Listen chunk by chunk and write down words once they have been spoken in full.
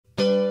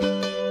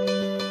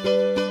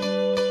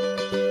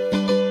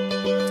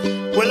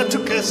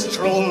a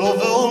stroll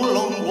over a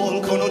long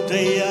walk on a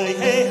day.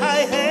 Hey,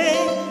 hey, hey.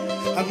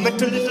 I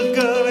met a little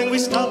girl and we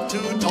stopped to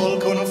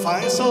talk on a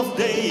fine soft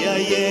day.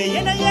 Yeah.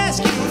 And I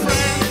asked you,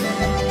 friend,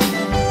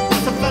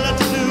 what's a fella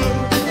to do?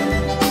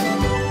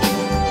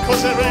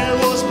 'Cause her hair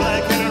was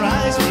black and her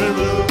eyes were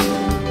blue.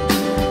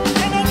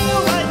 And I knew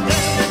right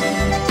then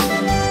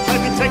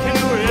I'd be taking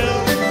her ill.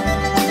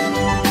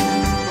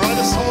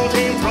 Rather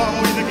salty prom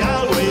with a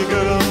Galway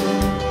girl.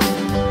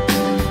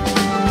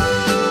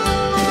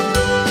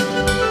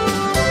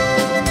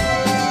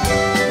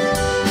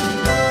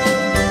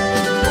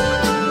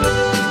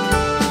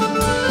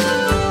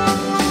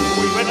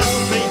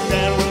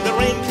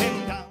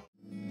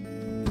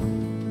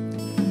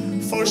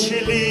 For she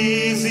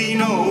lives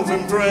in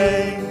open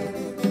Bray,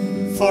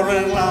 for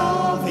her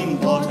love in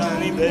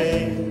Botany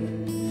Bay.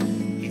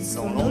 It's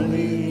so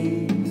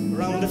lonely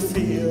round the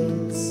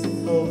fields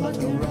of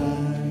Athenry.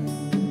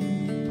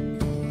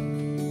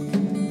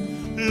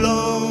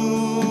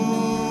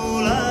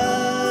 Low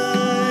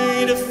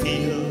lie the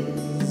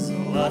fields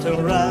of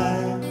Athenry,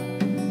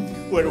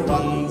 where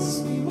once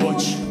we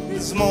watched the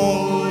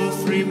small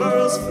free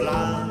birds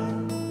fly.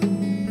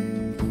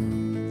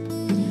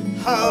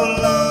 How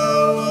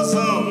love was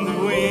on the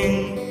wing,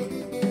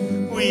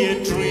 we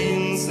had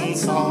dreams and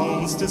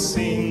songs to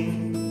sing.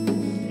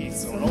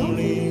 It's so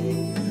lonely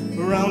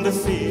around the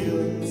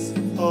fields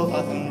of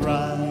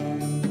Athenry.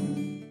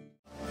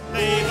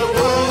 They go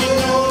running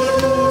on the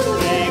road,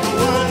 they go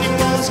running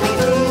Moscow,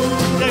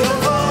 they go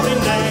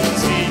falling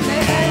dancing,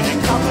 and they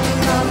come and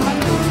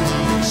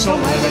so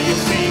wherever you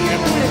think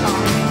and put it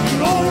on, you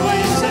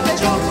always have a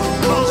job,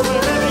 'cause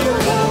wherever you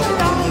go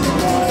around the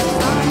world, you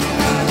find an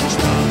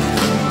Irishman.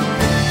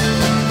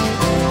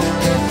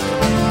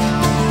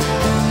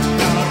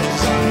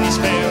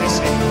 Very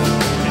simple,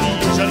 and he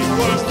usually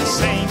works the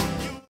same.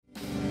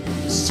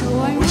 So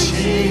I'm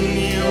wishing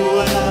you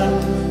well,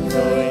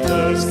 though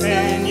yours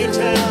can you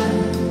tell,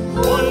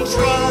 one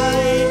try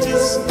to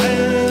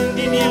stand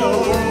in your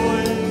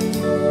way.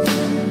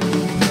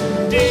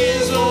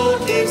 Days will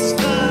keep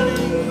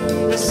turning,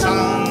 the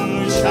sun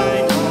will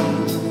shine on,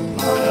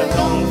 but I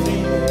don't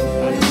think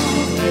I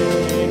love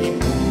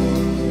anymore.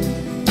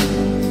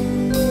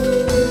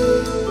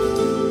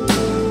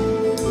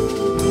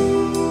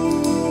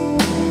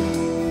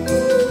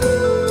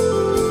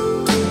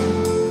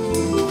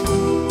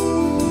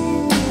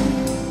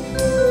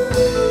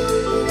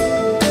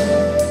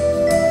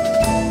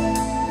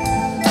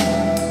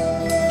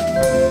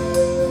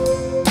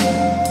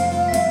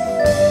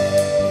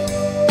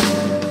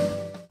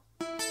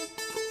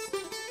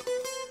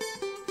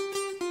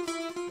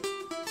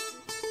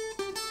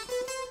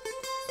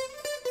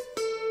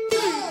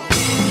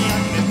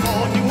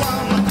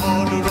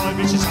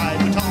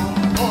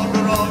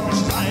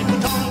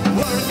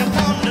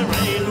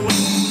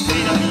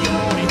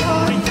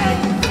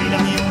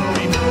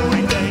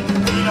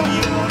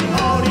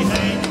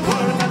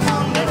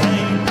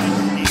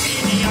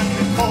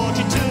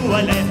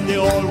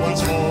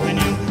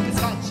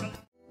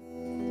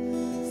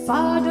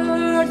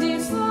 Father, dear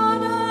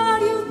father,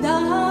 you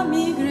done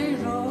me great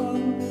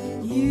wrong.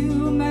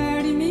 You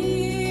married me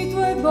to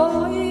a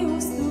boy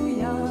who's too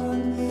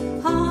young.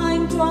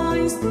 I'm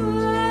twice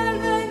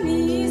 12 and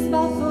he's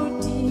but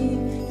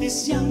 14. He's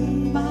young